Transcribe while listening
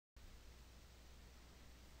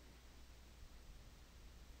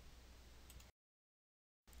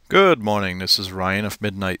Good morning, this is Ryan of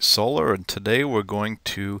Midnight Solar, and today we're going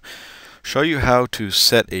to show you how to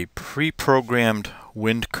set a pre-programmed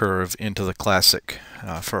wind curve into the Classic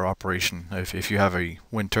for operation. If you have a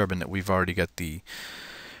wind turbine that we've already got the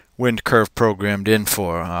wind curve programmed in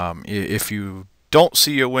for. If you don't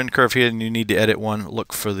see your wind curve here and you need to edit one,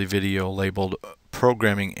 look for the video labeled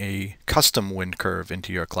Programming a Custom Wind Curve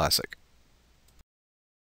into your Classic.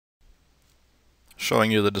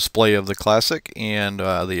 Showing you the display of the Classic, and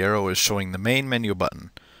the arrow is showing the main menu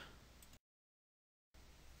button.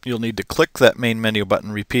 You'll need to click that main menu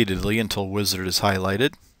button repeatedly until Wizard is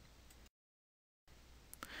highlighted.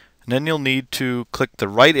 And then you'll need to click the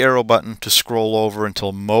right arrow button to scroll over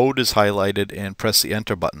until Mode is highlighted and press the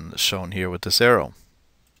Enter button that's shown here with this arrow.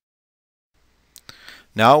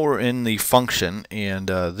 Now we're in the function, and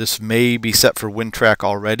this may be set for WindTrack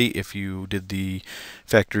already if you did the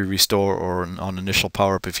factory restore or on initial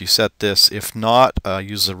power up if you set this. If not,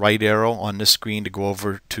 use the right arrow on this screen to go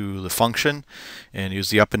over to the function and use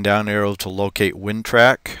the up and down arrow to locate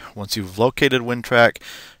WindTrack. Once you've located WindTrack,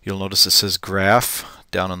 you'll notice it says Graph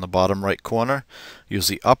down in the bottom right corner. Use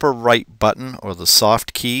the upper right button or the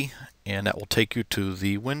soft key, and that will take you to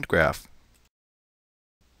the wind graph.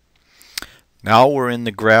 Now we're in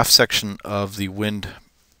the graph section of the wind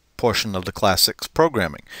portion of the Classic's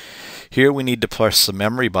programming. Here we need to press the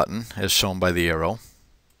memory button as shown by the arrow.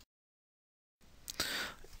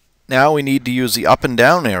 Now we need to use the up and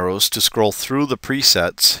down arrows to scroll through the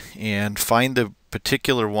presets and find the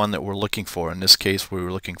particular one that we're looking for. In this case, we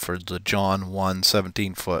were looking for the John 1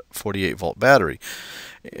 17-foot 48-volt battery.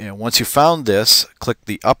 And once you found this, click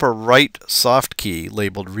the upper right soft key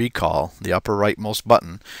labeled Recall, the upper rightmost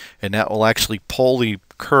button, and that will actually pull the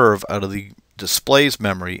curve out of the display's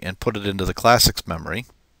memory and put it into the Classic's memory.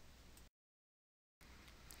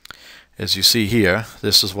 As you see here,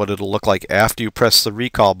 this is what it'll look like after you press the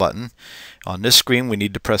Recall button. On this screen, we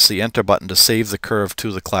need to press the Enter button to save the curve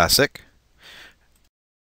to the Classic.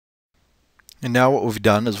 And now what we've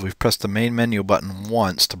done is we've pressed the main menu button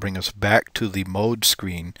once to bring us back to the mode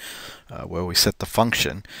screen where we set the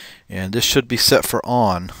function. And this should be set for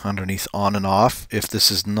on underneath on and off. If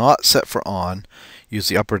this is not set for on, use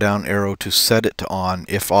the up or down arrow to set it to on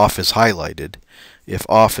if off is highlighted. If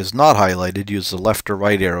off is not highlighted, use the left or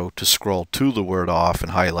right arrow to scroll to the word off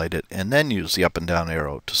and highlight it, and then use the up and down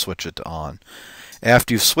arrow to switch it to on.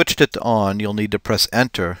 After you've switched it to on, you'll need to press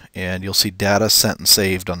Enter, and you'll see data sent and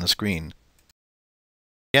saved on the screen.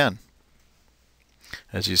 Again,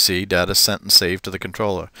 as you see, data sent and saved to the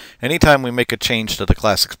controller. Anytime we make a change to the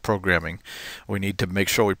Classic's programming, we need to make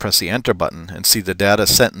sure we press the Enter button and see the data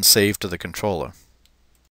sent and saved to the controller.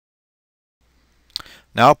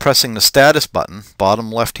 Now pressing the status button,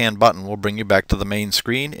 bottom left hand button, will bring you back to the main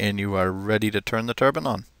screen and you are ready to turn the turbine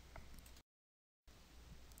on.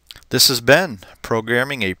 This has been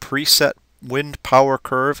programming a preset wind power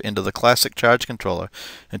curve into the Classic charge controller.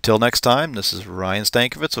 Until next time, this is Ryan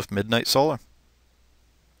Stankiewicz with Midnight Solar.